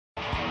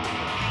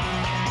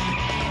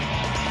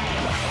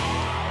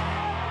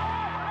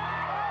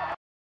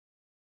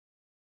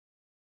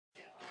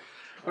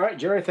All right,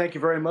 Jerry, thank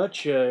you very much.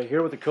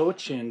 Here with the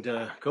coach, and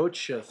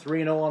Coach,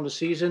 3-0 on the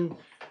season.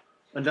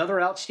 Another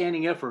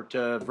outstanding effort,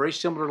 very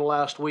similar to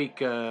last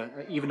week.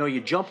 Even though you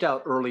jumped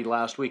out early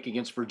last week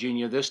against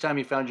Virginia, this time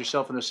you found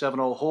yourself in a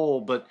 7-0 hole.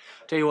 But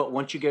tell you what,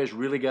 once you guys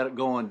really got it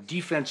going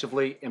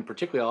defensively and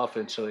particularly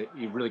offensively,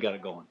 you really got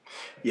it going.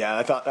 Yeah,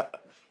 I thought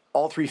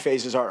all three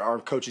phases, our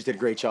coaches did a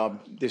great job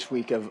this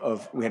week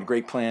of we had a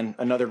great plan,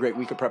 another great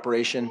week of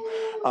preparation.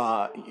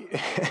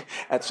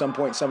 At some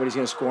point, somebody's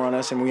going to score on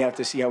us, and we have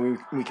to see how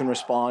we can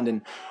respond.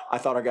 And I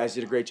thought our guys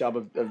did a great job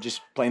of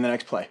just playing the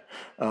next play.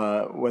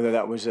 Whether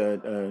that was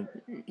a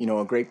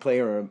great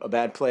play or a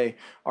bad play,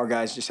 our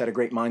guys just had a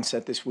great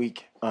mindset this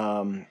week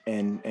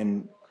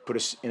and put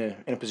us in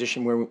a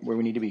position where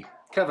we need to be.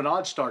 Kind of an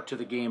odd start to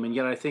the game, and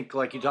yet I think,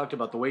 like you talked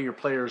about, the way your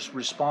players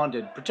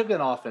responded,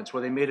 particularly on offense,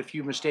 where they made a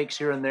few mistakes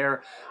here and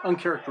there,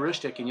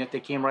 uncharacteristic, and yet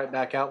they came right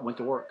back out and went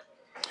to work.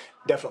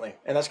 Definitely,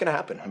 and that's going to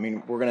happen. I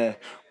mean, we're going to,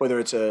 whether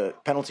it's a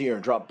penalty or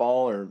a drop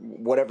ball or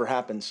whatever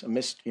happens, a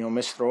missed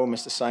throw,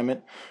 missed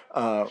assignment,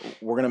 we're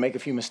going to make a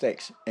few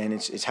mistakes, and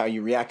it's how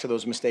you react to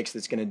those mistakes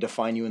that's going to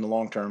define you in the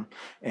long term.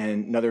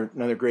 And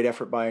another great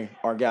effort by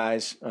our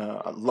guys.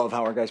 I love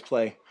how our guys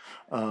play,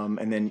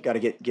 and then got to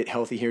get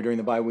healthy here during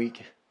the bye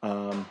week.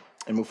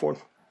 And move forward.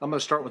 I'm going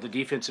to start with the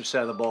defensive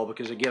side of the ball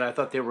because, again, I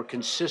thought they were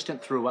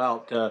consistent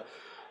throughout the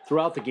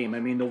game.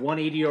 I mean, the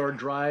 180-yard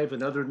drive,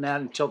 and other than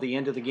that, until the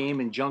end of the game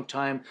in junk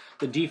time,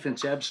 the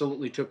defense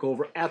absolutely took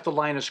over at the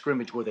line of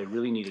scrimmage where they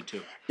really needed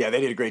to. Yeah,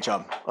 they did a great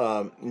job.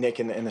 Nick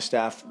and the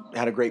staff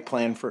had a great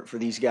plan for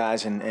these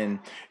guys, and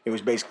it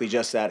was basically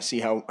just that, see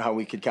how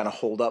we could kind of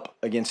hold up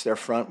against their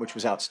front, which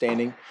was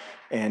outstanding.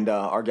 And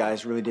our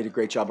guys really did a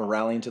great job of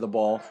rallying to the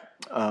ball.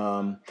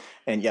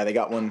 And yeah, they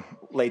got one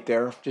late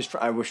there.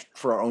 I wish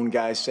for our own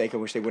guys' sake, I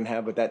wish they wouldn't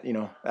have, but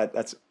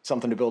that's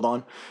something to build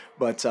on.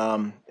 But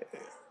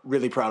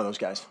really proud of those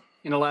guys.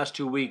 In the last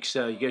 2 weeks,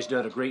 you guys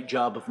did a great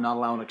job of not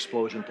allowing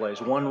explosion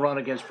plays. One run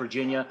against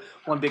Virginia,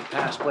 one big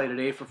pass play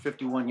today for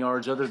 51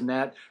 yards. Other than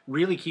that,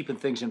 really keeping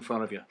things in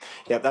front of you.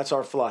 Yeah, that's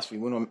our philosophy.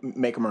 We want to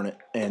make them earn it,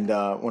 and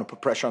want to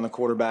put pressure on the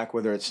quarterback,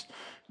 whether it's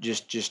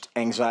just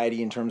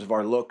anxiety in terms of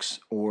our looks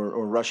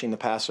or rushing the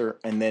passer,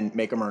 and then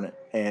make them earn it.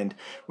 And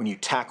when you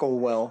tackle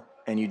well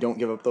and you don't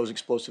give up those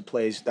explosive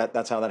plays,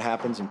 that's how that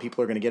happens. And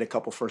people are going to get a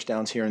couple first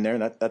downs here and there.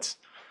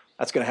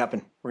 That's going to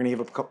happen. We're going to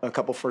give up a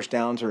couple first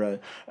downs or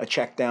a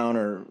check down,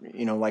 or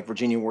like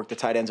Virginia worked the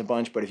tight ends a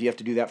bunch. But if you have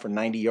to do that for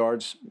 90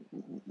 yards,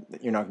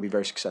 you're not going to be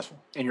very successful.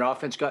 And your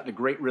offense got in a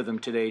great rhythm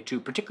today too,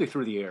 particularly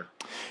through the air.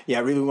 Yeah,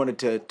 I really wanted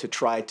to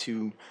try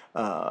to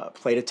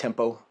play to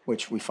tempo,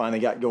 which we finally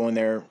got going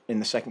there in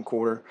the second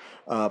quarter,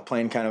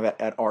 playing kind of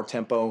at our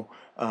tempo.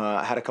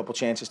 I had a couple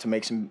chances to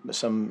make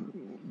some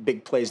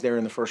big plays there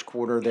in the first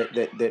quarter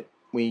that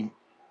we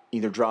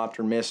either dropped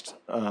or missed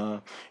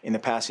in the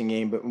passing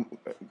game. But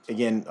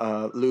again,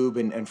 Lube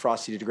and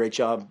Frosty did a great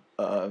job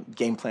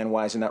game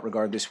plan-wise in that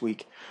regard this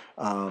week.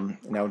 Now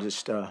we'll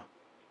just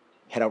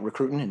head out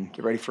recruiting and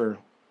get ready for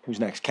who's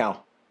next,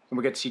 Cal. And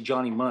we got to see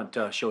Johnny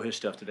Munt show his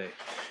stuff today.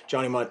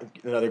 Johnny Munt,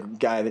 another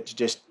guy that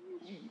just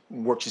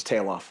works his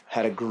tail off.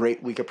 Had a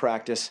great week of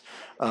practice,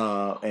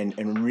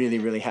 and really,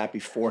 really happy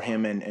for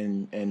him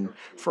and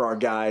for our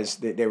guys.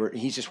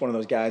 He's just one of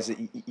those guys that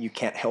you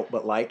can't help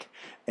but like,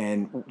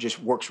 and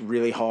just works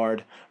really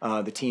hard.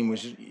 The team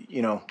was,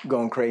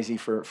 going crazy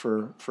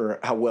for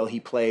how well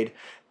he played,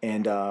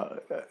 and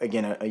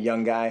again, a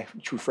young guy,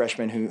 true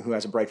freshman who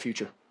has a bright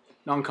future.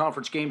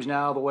 Non-conference games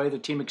now out of the way. The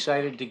team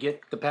excited to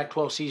get the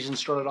Pac-12 season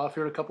started off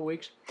here in a couple of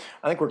weeks?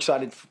 I think we're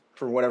excited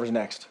for whatever's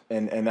next,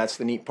 and that's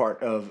the neat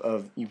part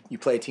of you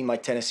play a team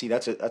like Tennessee.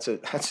 That's a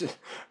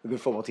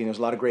good football team. There's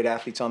a lot of great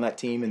athletes on that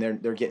team, and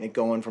they're getting it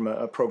going from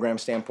a program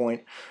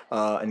standpoint.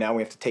 And now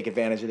we have to take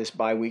advantage of this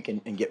bye week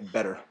and get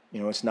better.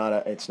 It's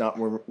not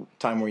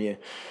time where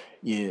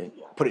you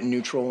put it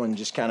neutral and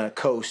just kind of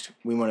coast.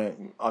 We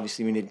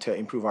need to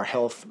improve our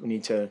health. We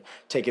need to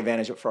take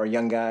advantage of it for our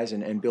young guys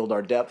and build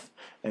our depth,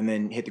 and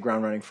then hit the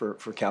ground running for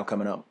Cal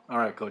coming up. All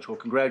right, Coach. Well,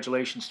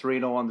 congratulations,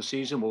 3-0 on the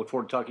season. We'll look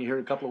forward to talking here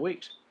in a couple of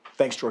weeks.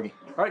 Thanks, Jorgie.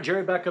 All right,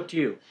 Jerry, back up to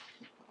you.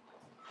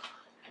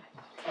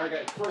 All right,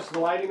 guys. First, the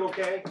lighting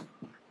okay?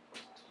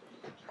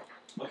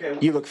 Okay.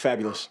 You look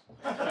fabulous.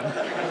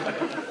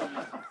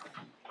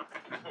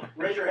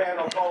 Raise your hand.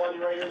 I'll call on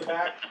you right here in the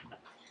back.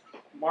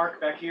 Mark,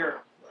 back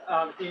here.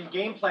 In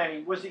game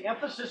planning, was the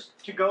emphasis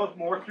to go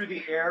more through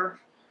the air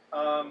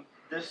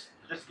this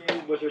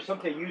game? Was there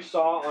something you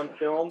saw on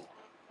film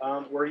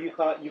where you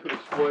thought you could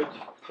exploit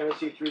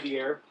Tennessee through the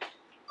air?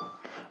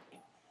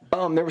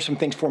 There were some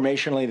things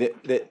formationally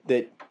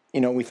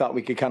that we thought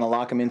we could kind of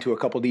lock them into a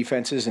couple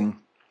defenses, and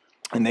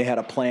they had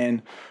a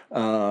plan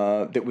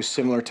that was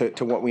similar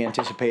to what we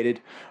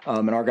anticipated,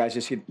 and our guys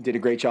just did a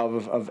great job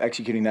of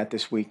executing that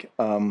this week.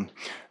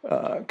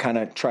 Kind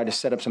of tried to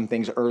set up some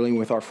things early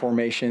with our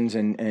formations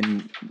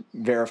and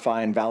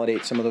verify and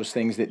validate some of those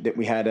things that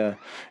we had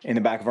in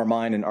the back of our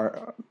mind, and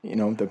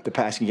the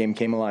passing game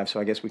came alive. So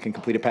I guess we can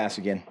complete a pass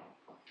again.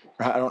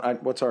 I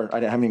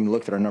haven't even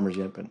looked at our numbers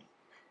yet, but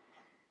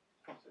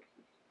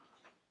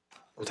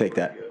we'll take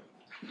that.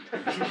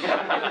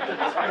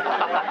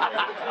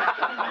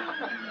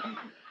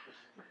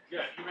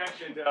 Yeah, you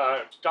mentioned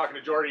talking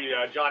to Jordy,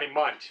 Johnny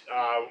Munt.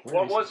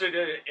 What was it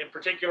in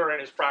particular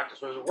in his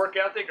practice? Was it work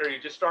ethic, or you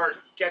just start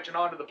catching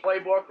on to the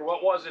playbook, or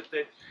what was it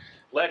that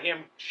let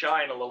him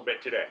shine a little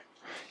bit today?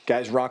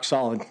 Guy's rock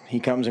solid. He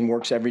comes and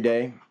works every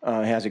day.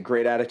 Has a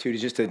great attitude.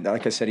 He's just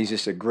like I said, he's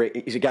just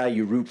he's a guy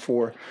you root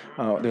for.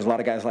 There's a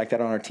lot of guys like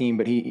that on our team,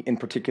 but he in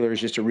particular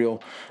is just a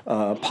real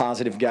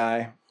positive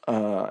guy.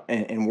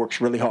 And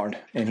works really hard,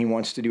 and he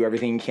wants to do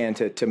everything he can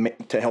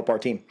to help our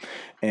team.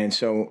 And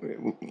so,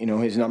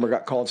 his number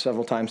got called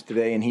several times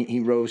today, and he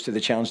rose to the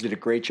challenge. Did a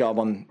great job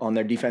on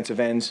their defensive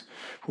ends,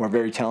 who are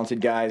very talented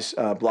guys,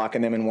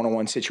 blocking them in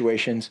one-on-one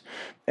situations,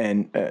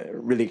 and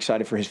really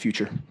excited for his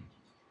future.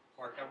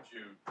 Mark, how would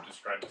you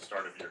describe the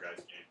start of your guys'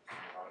 game? A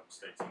lot of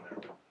mistakes in there,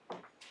 but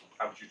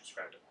how would you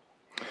describe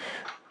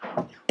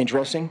it?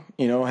 Interesting,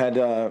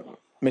 had.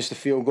 Missed the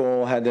field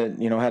goal, had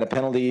a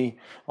penalty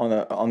on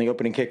the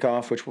opening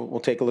kickoff, which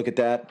we'll take a look at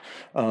that.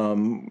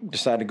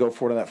 Decided to go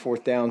for it on that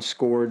fourth down,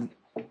 scored,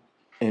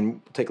 and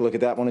we'll take a look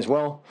at that one as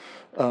well.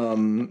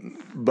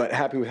 But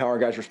happy with how our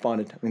guys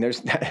responded. I mean,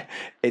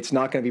 it's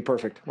not going to be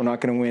perfect. We're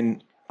not going to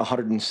win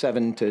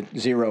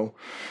 107-0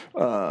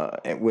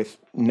 with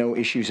no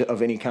issues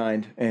of any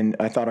kind. And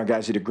I thought our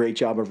guys did a great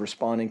job of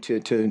responding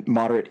to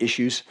moderate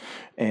issues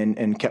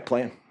and kept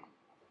playing.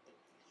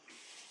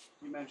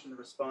 You mentioned the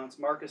response.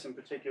 Marcus in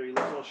particular, he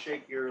looked a little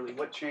shaky early.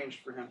 What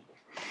changed for him?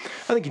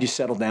 I think he just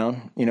settled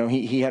down.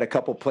 He had a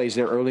couple plays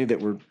there early that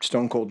were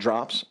stone cold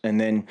drops, and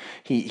then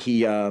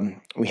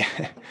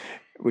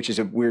which is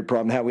a weird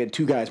problem to have. We had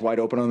two guys wide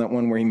open on that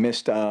one where he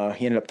missed. He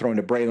ended up throwing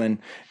to Braylon,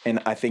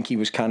 and I think he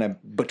was kind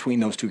of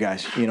between those two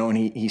guys, and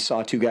he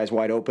saw two guys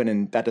wide open,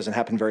 and that doesn't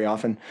happen very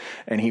often,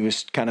 and he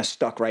was kind of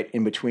stuck right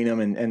in between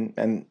them,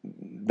 and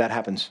that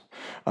happens.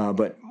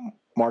 But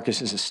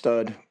Marcus is a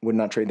stud. Would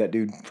not trade that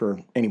dude for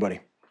anybody.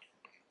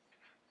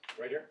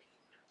 Right here.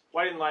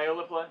 Why didn't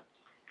Loyola play?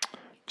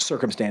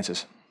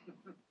 Circumstances.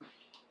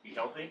 Be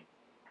healthy.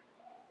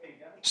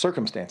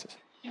 Circumstances.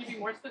 Can you be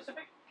more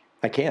specific?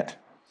 I can't.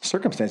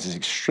 Circumstances is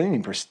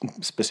extremely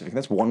specific.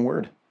 That's one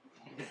word.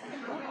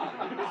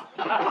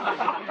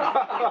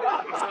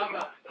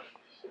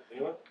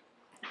 Anyone?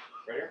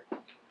 Right here.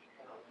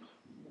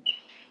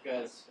 You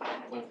guys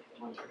went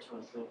 1 for 2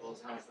 on field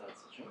goals. How's that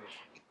situation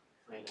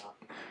playing out?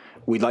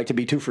 We'd like to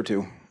be 2 for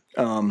 2.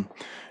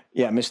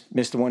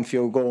 Missed the one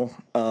field goal.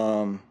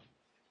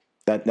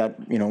 That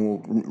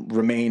will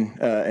remain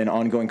an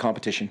ongoing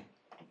competition.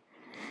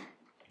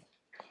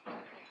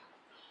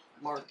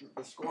 Mark,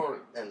 the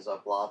score ends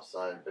up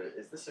lopsided, but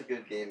is this a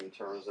good game in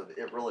terms of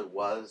it really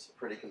was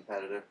pretty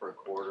competitive for a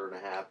quarter and a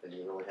half, and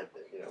you really had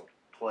to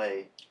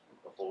play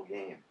the whole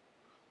game?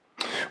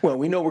 Well,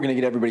 we know we're going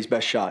to get everybody's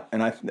best shot,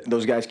 and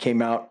those guys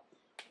came out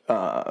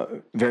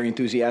very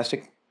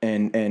enthusiastic,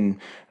 and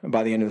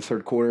by the end of the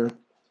third quarter,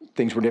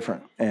 things were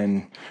different.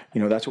 And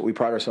that's what we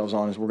pride ourselves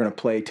on, is we're going to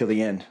play till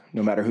the end,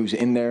 no matter who's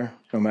in there,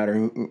 no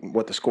matter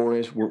what the score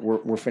is.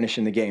 We're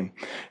finishing the game,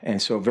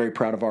 and so very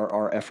proud of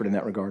our effort in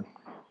that regard.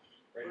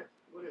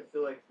 What did it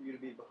feel like for you to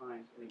be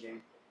behind in the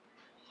game?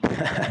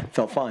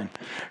 Felt fine.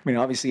 I mean,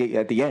 obviously,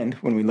 at the end,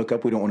 when we look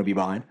up, we don't want to be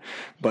behind.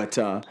 But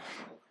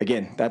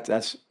again,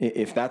 that's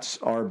if that's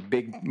our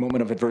big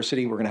moment of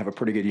adversity, we're going to have a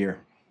pretty good year.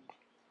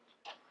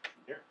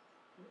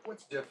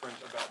 What's different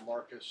about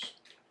Marcus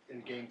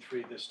in Game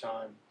 3 this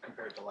time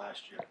compared to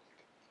last year?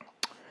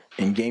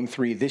 In Game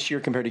 3 this year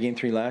compared to Game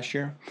 3 last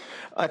year,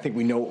 I think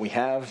we know what we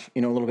have, a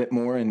little bit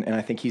more, and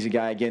I think he's a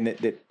guy again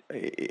that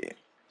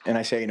and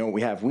I say, what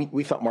we have.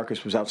 We thought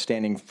Marcus was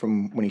outstanding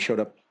from when he showed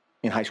up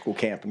in high school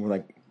camp, and we're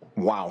like,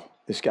 wow,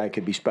 this guy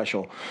could be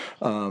special.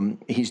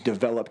 He's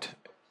developed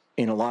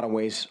in a lot of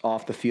ways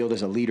off the field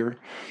as a leader,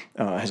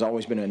 has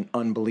always been an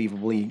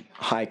unbelievably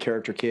high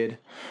character kid,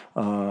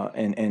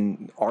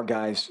 and our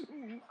guys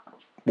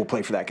will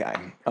play for that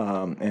guy.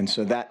 And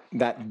so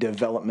that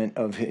development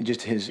of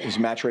just his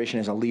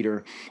maturation as a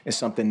leader is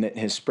something that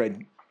has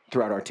spread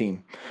throughout our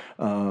team.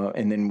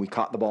 And then we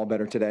caught the ball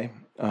better today.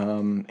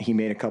 He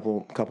made a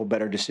couple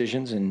better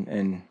decisions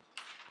and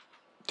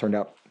turned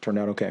out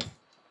okay.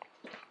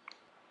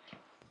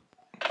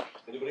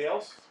 Anybody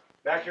else?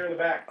 Back here in the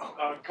back.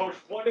 Coach,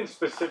 what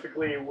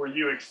specifically were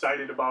you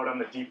excited about on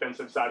the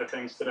defensive side of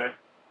things today?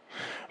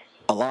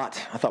 A lot.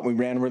 I thought we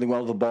ran really well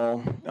with the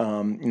ball.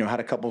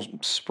 Had a couple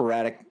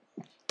sporadic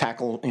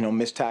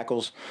missed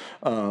tackles,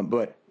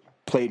 but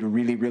played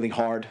really, really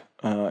hard.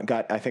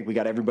 I think we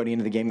got everybody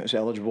into the game that was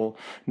eligible.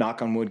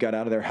 Knock on wood, got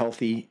out of there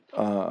healthy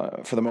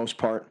for the most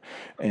part.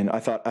 And I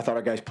thought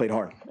our guys played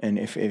hard. And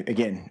if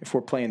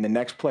we're playing the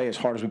next play as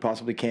hard as we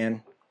possibly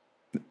can,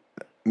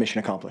 mission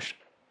accomplished.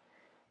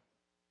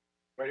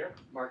 Right here.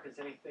 Mark, has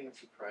anything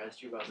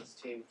surprised you about this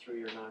team through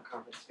your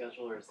non-conference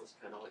schedule, or is this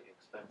kind of what you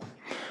expected?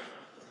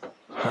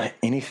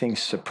 Anything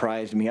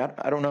surprised me?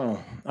 I don't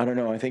know.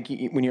 I think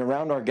when you're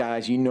around our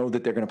guys, you know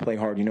that they're going to play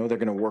hard. You know they're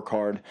going to work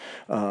hard.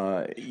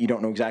 You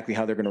don't know exactly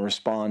how they're going to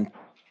respond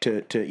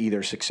to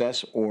either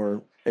success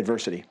or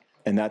adversity.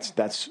 And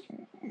that's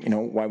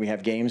why we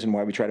have games and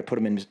why we try to put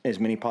them in as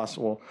many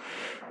possible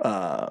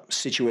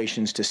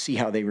situations to see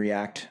how they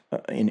react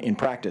in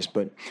practice.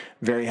 But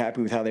very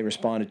happy with how they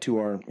responded to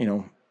our,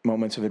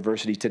 moments of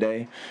adversity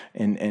today.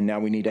 And now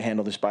we need to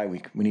handle this bye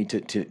week. We need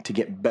to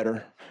get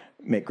better,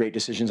 make great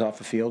decisions off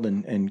the field,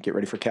 and get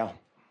ready for Cal.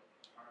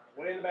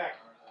 Way in the back.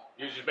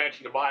 You just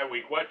mentioned the bye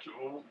week. What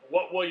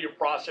will your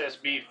process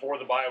be for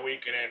the bye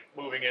week and then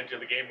moving into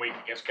the game week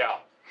against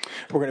Cal?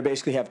 We're going to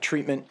basically have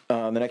treatment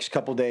the next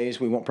couple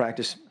days. We won't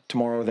practice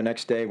tomorrow or the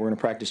next day. We're going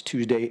to practice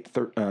Tuesday,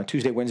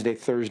 Wednesday,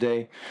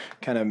 Thursday.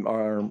 Kind of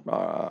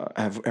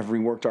have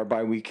reworked our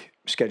bye week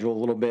schedule a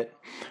little bit,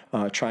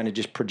 trying to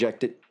just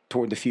project it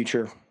toward the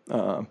future,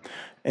 and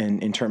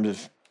in terms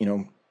of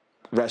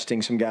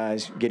resting some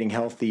guys, getting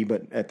healthy,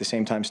 but at the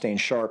same time staying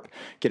sharp.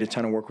 Get a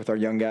ton of work with our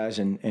young guys,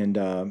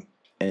 and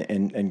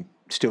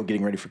still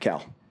getting ready for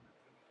Cal.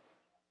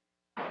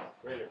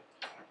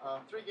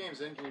 3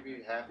 games in, can you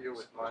be happier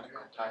with Munt and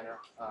Tyner?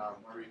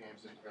 3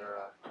 games into their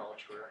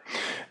college career.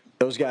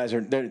 Those guys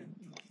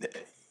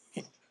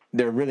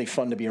they're really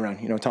fun to be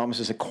around. Thomas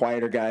is a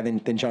quieter guy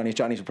than Johnny.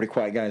 Johnny's a pretty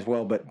quiet guy as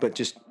well, but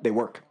just they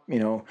work.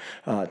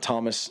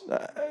 Thomas.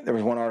 There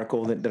was one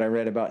article that I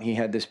read about. He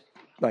had this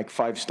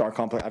 5-star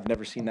complex. I've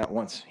never seen that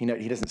once. He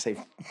doesn't say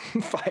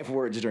 5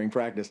 words during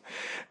practice,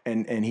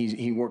 and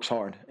he works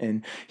hard,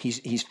 and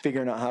he's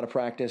figuring out how to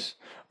practice.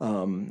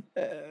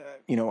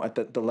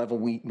 At the level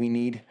we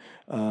need,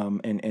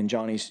 and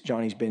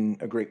Johnny's been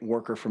a great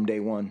worker from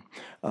day one,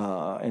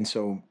 and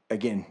so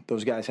again,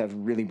 those guys have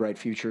really bright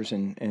futures,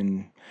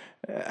 and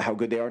how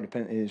good they are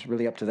is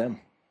really up to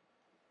them.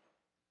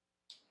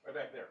 Right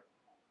back there.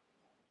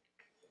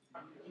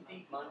 Do you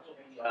think Munt will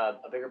be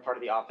a bigger part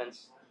of the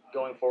offense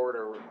going forward,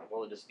 or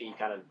will it just be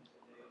kind of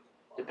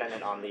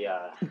dependent on the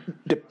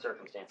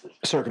circumstances?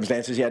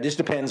 Circumstances, yeah. It just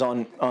depends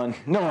on.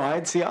 No,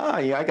 I'd see.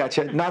 Yeah, I got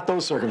you. Not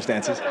those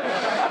circumstances.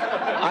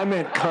 I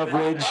meant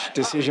coverage,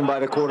 decision by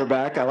the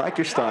quarterback. I like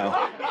your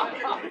style.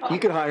 You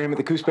could hire him at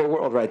the Coos Bay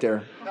World right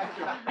there.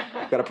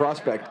 Got a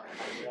prospect.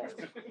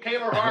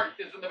 Taylor Hart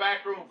is in the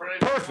back room for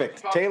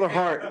Perfect. Taylor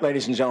Hart,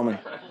 ladies and gentlemen.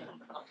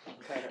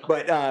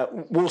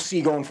 But we'll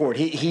see going forward.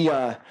 He's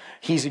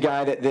a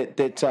guy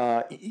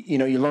that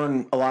you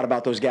learn a lot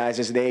about those guys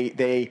as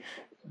they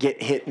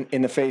get hit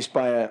in the face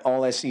by an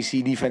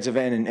all-SEC defensive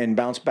end and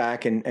bounce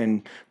back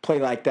and play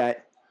like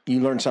that. You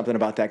learn something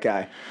about that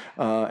guy.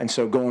 And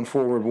so going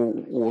forward,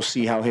 we'll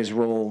see how his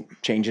role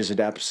changes,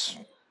 adapts,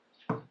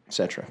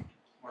 etc.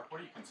 Mark, what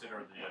do you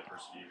consider the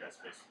adversity you guys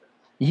faced today?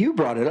 You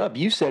brought it up.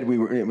 You said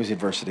it was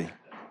adversity.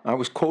 I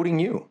was quoting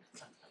you.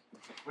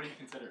 What do you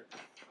consider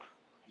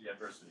the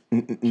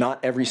adversity?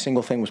 Not every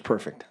single thing was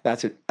perfect.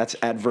 That's it. That's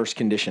adverse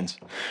conditions.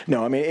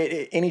 No, I mean,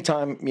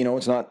 anytime,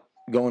 it's not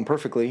going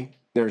perfectly,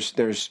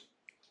 there's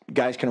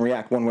guys can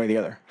react one way or the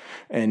other.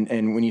 And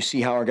when you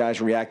see how our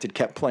guys reacted,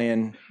 kept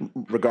playing,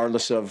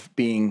 regardless of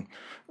being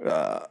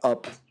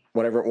up,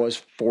 whatever it was,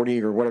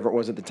 40 or whatever it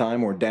was at the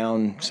time, or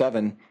down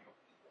 7,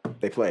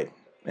 they played.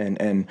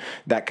 And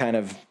that kind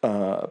of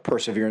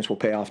perseverance will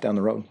pay off down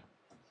the road.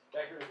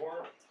 Back here in the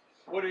corner,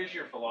 what is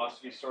your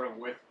philosophy sort of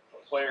with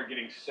a player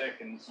getting sick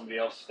and somebody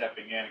else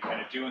stepping in and kind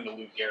of doing the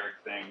Luke Gehrig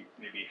thing,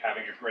 maybe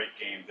having a great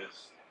game?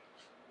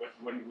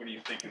 What do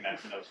you think in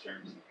those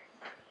terms?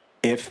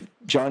 If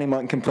Johnny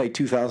Munt can play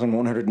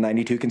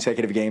 2,192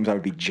 consecutive games, I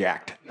would be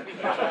jacked.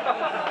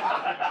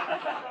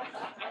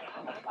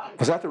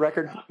 Was that the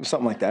record?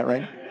 Something like that,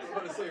 right?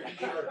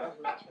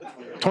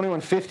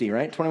 2150,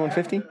 right?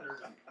 2150?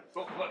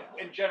 But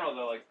in general,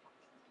 though,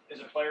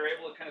 is a player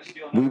able to kind of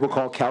steal? We will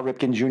call Cal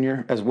Ripken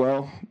Jr. as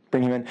well.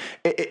 Bring him in.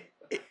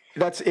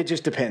 It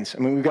just depends. I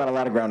mean, we've got a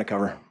lot of ground to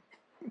cover.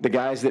 The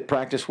guys that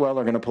practice well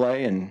are going to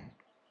play, and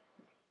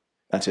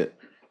that's it.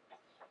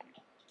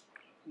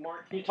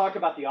 Mark, can you talk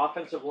about the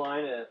offensive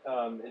line? It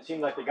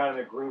seemed like they got in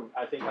a groove,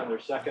 I think, on their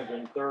second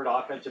and third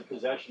offensive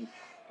possession.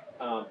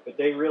 But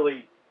they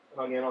really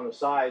hung in on the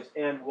sides.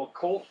 And will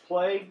Colt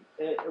play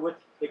in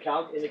the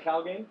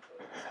Cal game?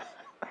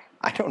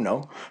 I don't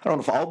know. I don't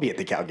know if I'll be at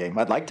the Cal game.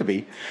 I'd like to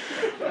be.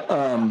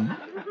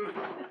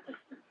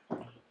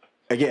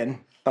 Again,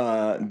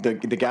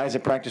 the guys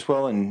that practice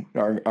well and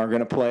are going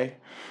to play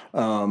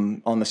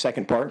on the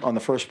second part. On the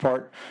first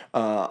part,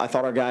 I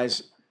thought our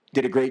guys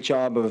did a great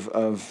job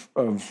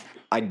of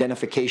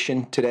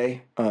identification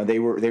today. They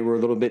were a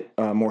little bit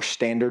more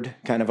standard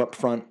kind of up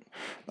front.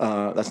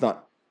 That's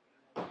not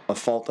a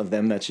fault of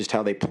them. That's just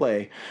how they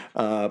play.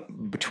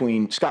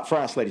 Between Scott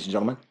Frost, ladies and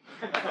gentlemen.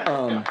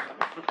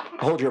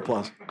 Hold your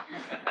applause.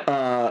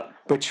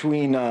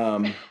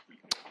 Between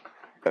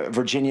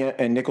Virginia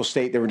and Nicholls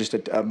State, there were just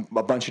a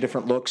bunch of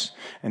different looks,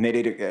 and they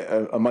did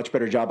a much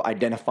better job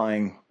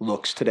identifying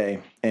looks today.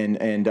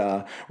 And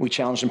we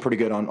challenged them pretty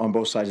good on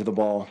both sides of the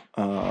ball,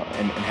 and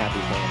happy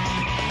with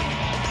that.